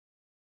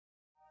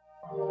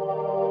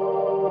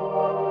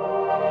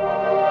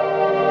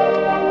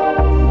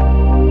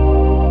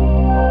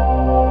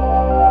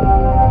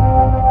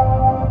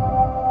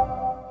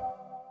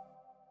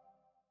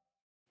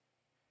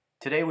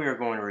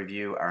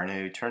review our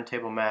new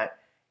turntable mat,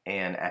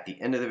 and at the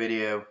end of the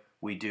video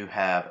we do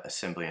have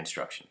assembly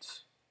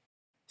instructions.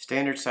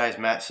 Standard size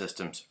mat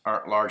systems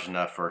aren't large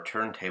enough for a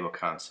turntable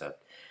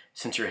concept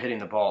since you're hitting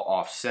the ball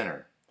off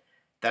center.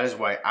 That is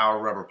why our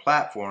rubber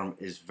platform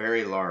is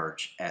very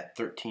large at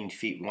 13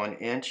 feet 1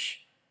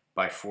 inch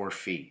by 4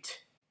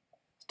 feet.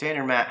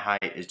 Standard mat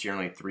height is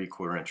generally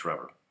 3/4 inch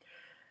rubber.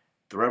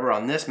 The rubber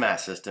on this mat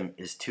system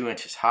is 2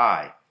 inches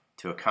high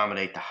to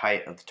accommodate the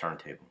height of the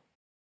turntable.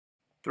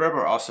 The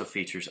rubber also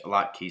features a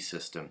lock key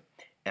system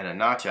and a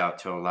notch out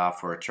to allow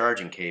for a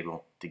charging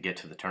cable to get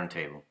to the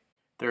turntable.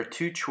 There are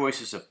two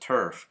choices of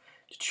turf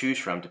to choose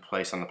from to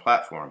place on the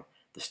platform.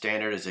 The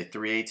standard is a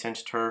 3/8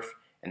 inch turf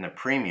and the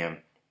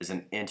premium is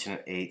an 1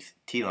 1/8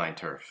 T-line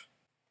turf.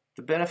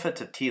 The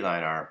benefits of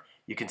T-line are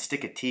you can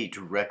stick a tee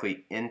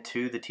directly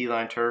into the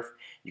T-line turf.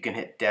 You can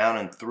hit down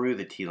and through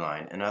the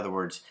T-line. In other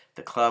words,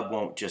 the club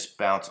won't just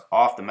bounce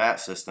off the mat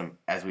system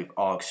as we've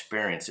all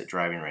experienced at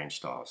driving range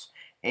stalls.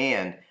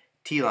 And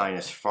T-line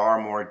is far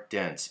more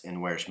dense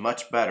and wears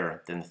much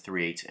better than the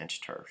 3/8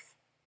 inch turf.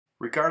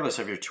 Regardless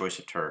of your choice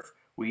of turf,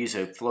 we use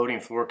a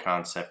floating floor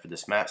concept for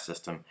this mat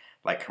system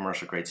like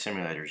commercial grade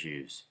simulators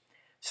use.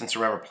 Since the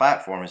rubber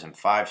platform is in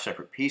 5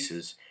 separate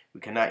pieces, we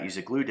cannot use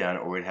a glue down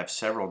or we'd have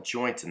several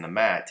joints in the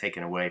mat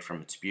taken away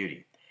from its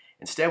beauty.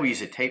 Instead we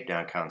use a tape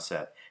down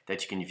concept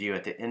that you can view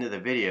at the end of the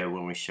video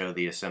when we show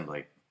the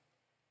assembly.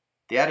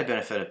 The added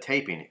benefit of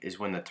taping is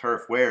when the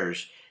turf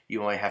wears,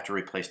 you only have to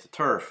replace the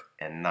turf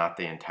and not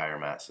the entire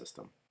mat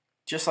system.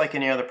 Just like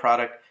any other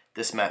product,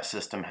 this mat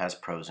system has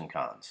pros and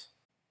cons.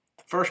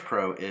 The first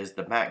pro is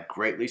the mat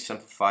greatly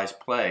simplifies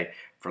play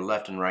for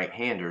left and right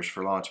handers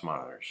for launch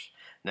monitors.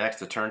 Next,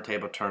 the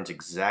turntable turns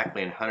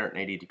exactly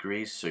 180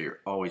 degrees, so you're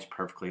always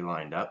perfectly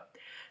lined up.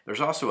 There's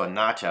also a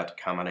notch out to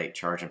accommodate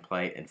charge and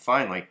play. And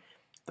finally,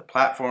 the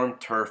platform,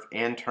 turf,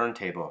 and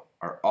turntable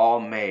are all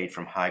made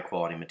from high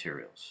quality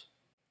materials.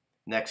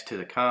 Next to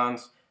the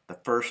cons, the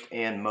first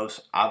and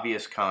most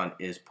obvious con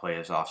is play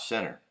is off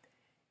center.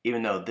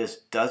 Even though this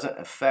doesn't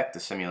affect the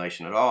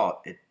simulation at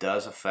all, it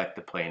does affect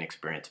the playing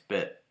experience a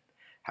bit.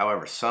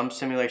 However, some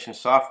simulation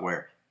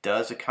software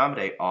does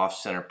accommodate off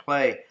center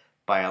play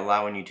by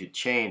allowing you to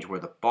change where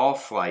the ball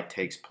flight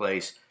takes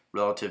place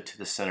relative to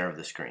the center of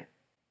the screen.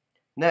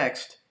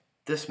 Next,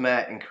 this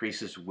mat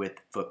increases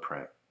width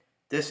footprint.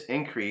 This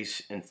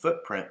increase in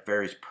footprint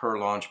varies per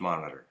launch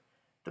monitor.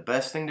 The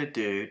best thing to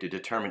do to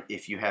determine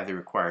if you have the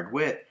required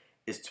width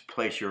is to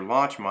place your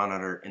launch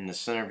monitor in the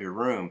center of your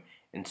room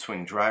and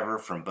swing driver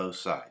from both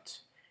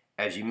sides.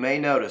 As you may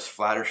notice,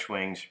 flatter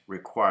swings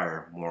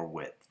require more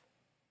width.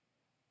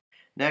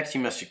 Next,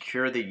 you must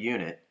secure the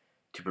unit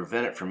to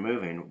prevent it from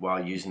moving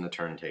while using the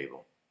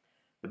turntable.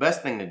 The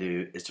best thing to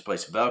do is to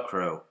place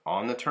Velcro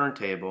on the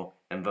turntable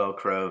and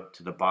Velcro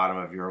to the bottom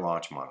of your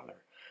launch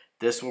monitor.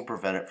 This will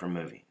prevent it from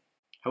moving.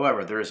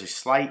 However, there is a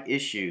slight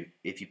issue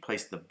if you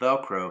place the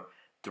Velcro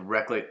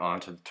directly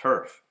onto the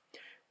turf.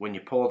 When you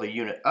pull the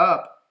unit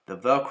up, the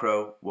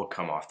Velcro will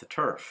come off the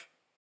turf.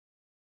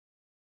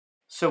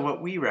 So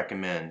what we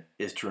recommend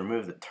is to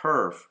remove the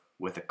turf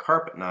with a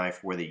carpet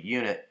knife where the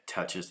unit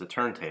touches the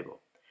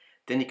turntable.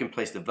 Then you can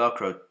place the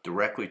Velcro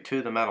directly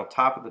to the metal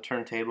top of the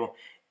turntable,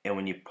 and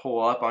when you pull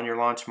up on your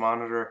launch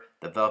monitor,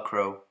 the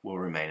Velcro will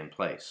remain in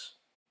place.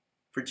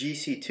 For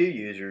GC2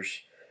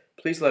 users,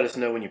 please let us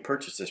know when you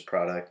purchase this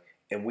product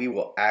and we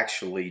will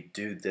actually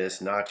do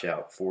this notch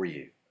out for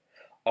you.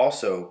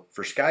 Also,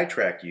 for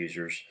SkyTrack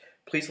users,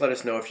 please let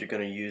us know if you're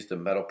going to use the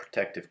metal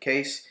protective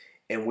case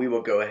and we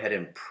will go ahead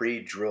and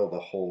pre-drill the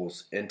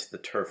holes into the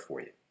turf for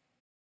you.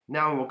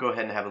 Now we'll go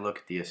ahead and have a look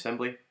at the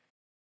assembly.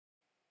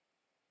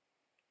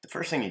 The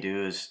first thing you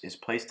do is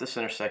place the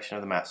center section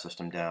of the mat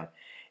system down,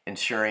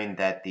 ensuring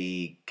that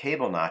the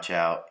cable notch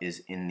out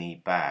is in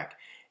the back.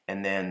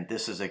 And then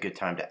this is a good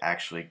time to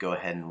actually go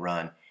ahead and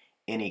run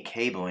any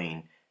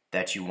cabling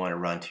that you want to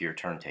run to your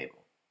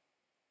turntable.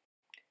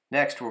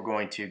 Next, we're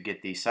going to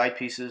get the side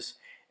pieces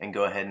and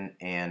go ahead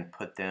and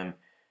put them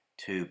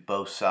to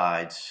both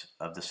sides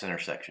of the center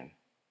section.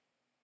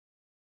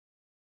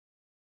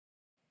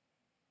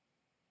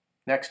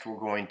 Next, we're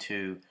going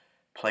to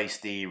place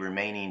the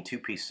remaining 2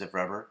 pieces of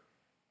rubber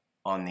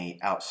on the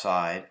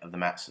outside of the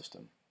mat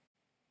system.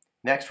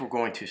 Next, we're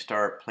going to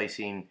start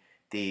placing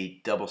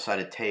the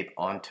double-sided tape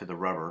onto the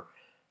rubber.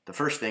 The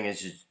first thing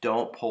is just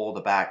don't pull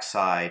the back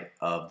side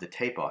of the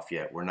tape off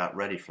yet. We're not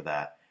ready for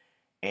that.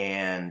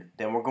 And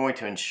then we're going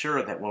to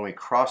ensure that when we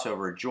cross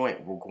over a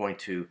joint, we're going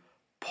to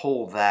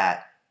pull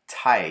that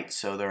tight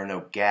so there are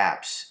no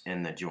gaps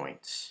in the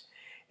joints.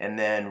 And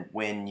then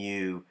when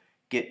you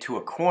get to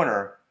a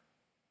corner,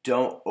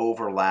 don't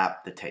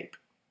overlap the tape.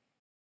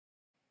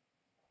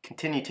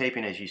 Continue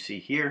taping as you see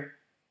here,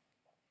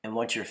 and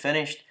once you're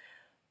finished,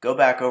 go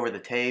back over the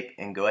tape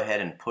and go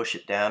ahead and push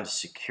it down to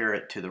secure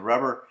it to the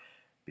rubber,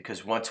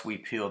 because once we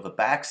peel the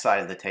back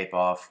side of the tape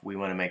off, we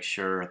want to make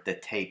sure the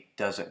tape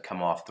doesn't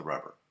come off the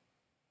rubber.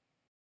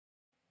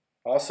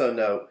 Also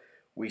note,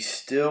 we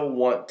still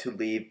want to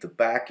leave the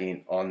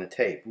backing on the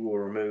tape. We will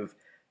remove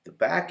the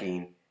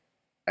backing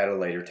at a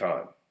later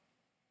time.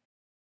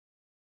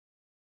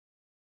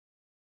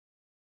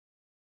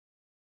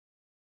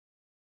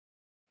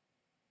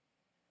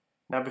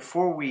 Now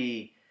before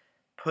we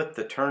put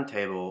the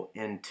turntable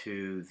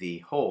into the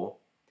hole,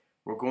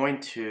 we're going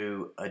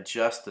to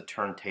adjust the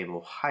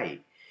turntable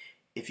height.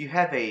 If you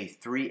have a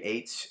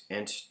 3/8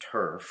 inch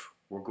turf,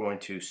 we're going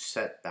to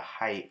set the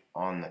height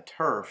on the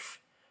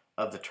turf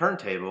of the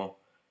turntable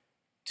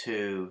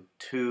to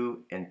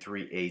 2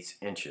 3/8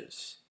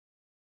 inches.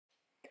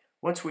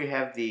 Once we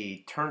have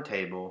the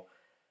turntable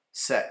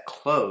set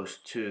close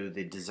to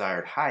the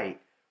desired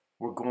height,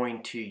 we're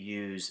going to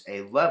use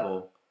a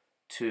level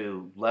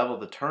to level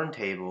the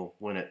turntable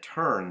when it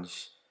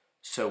turns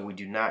so we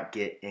do not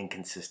get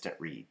inconsistent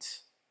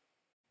reads.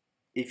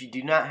 If you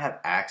do not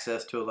have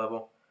access to a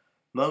level,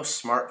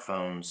 most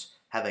smartphones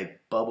have a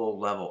bubble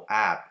level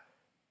app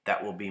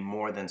that will be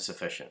more than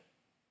sufficient.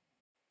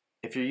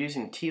 If you're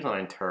using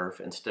T-line turf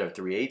instead of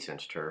 3/8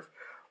 inch turf,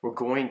 we're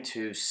going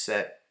to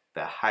set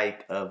the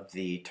height of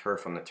the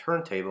turf on the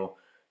turntable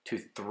to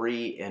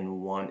 3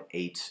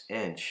 1/8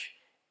 inch,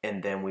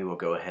 and then we will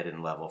go ahead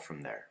and level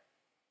from there.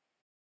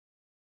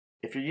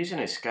 If you're using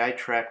a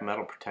SkyTrack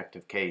metal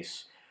protective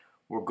case,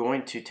 we're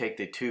going to take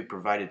the two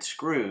provided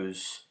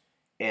screws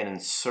and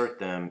insert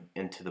them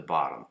into the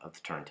bottom of the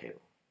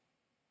turntable.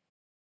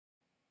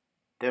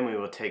 Then we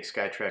will take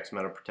SkyTrack's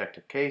metal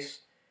protective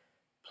case,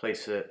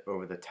 place it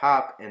over the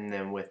top, and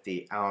then with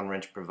the Allen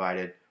wrench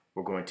provided,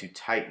 we're going to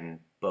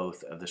tighten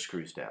both of the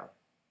screws down.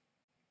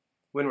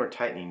 When we're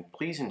tightening,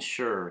 please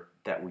ensure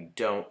that we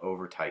don't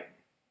over tighten.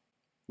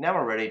 Now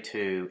we're ready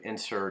to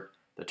insert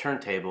the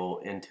turntable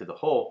into the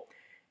hole,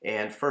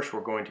 and first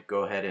we're going to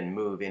go ahead and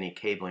move any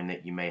cabling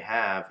that you may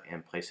have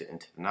and place it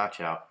into the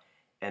notch out,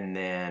 and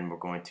then we're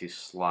going to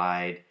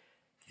slide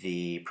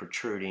the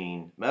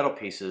protruding metal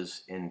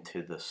pieces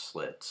into the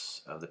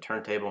slits of the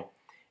turntable,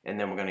 and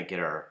then we're going to get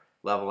our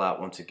level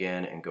out once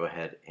again and go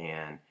ahead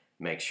and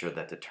make sure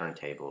that the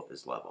turntable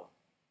is level.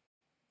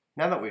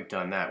 Now that we've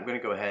done that, we're going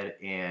to go ahead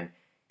and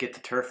get the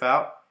turf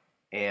out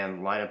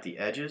and line up the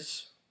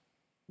edges.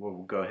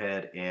 We'll go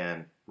ahead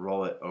and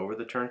roll it over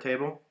the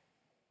turntable.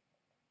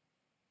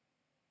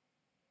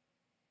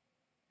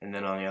 And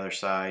then on the other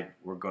side,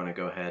 we're going to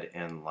go ahead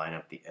and line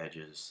up the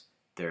edges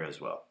there as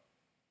well.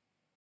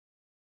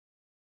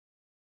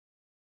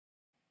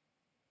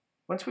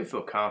 Once we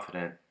feel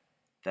confident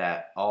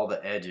that all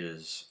the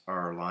edges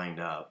are lined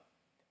up,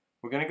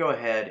 we're going to go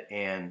ahead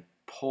and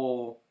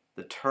pull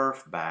the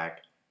turf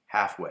back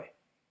halfway.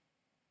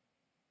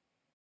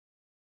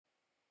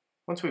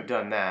 Once we've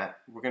done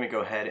that, we're going to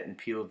go ahead and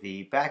peel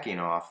the backing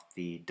off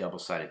the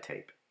double-sided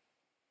tape.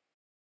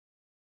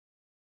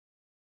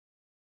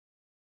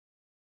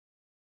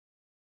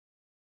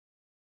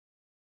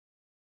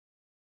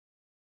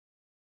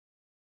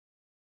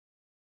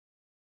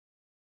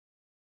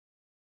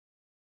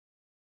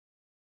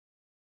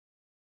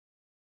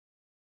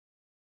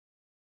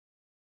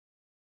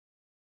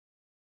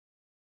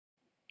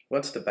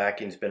 Once the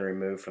backing's been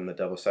removed from the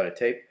double-sided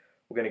tape,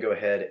 we're going to go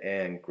ahead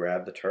and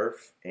grab the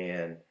turf,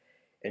 and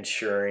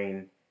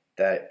ensuring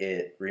that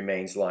it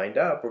remains lined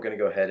up, we're going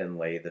to go ahead and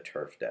lay the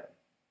turf down.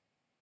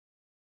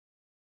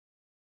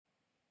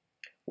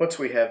 Once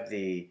we have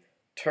the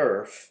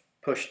turf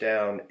pushed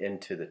down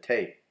into the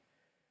tape,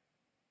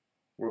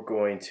 we're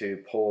going to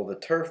pull the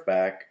turf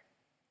back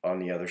on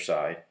the other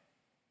side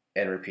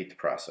and repeat the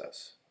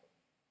process.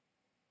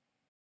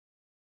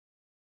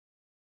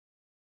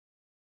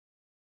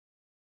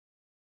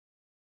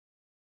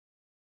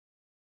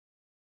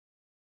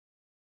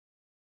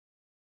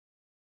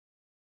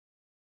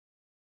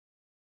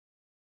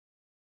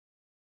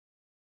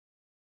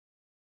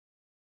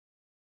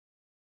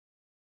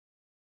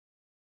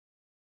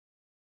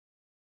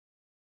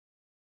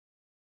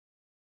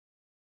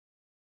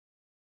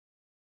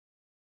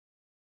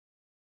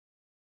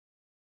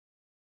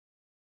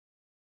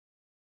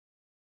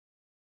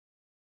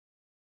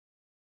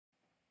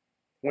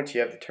 Once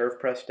you have the turf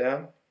pressed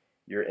down,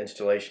 your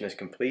installation is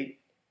complete.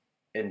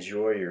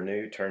 Enjoy your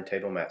new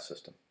turntable mat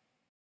system.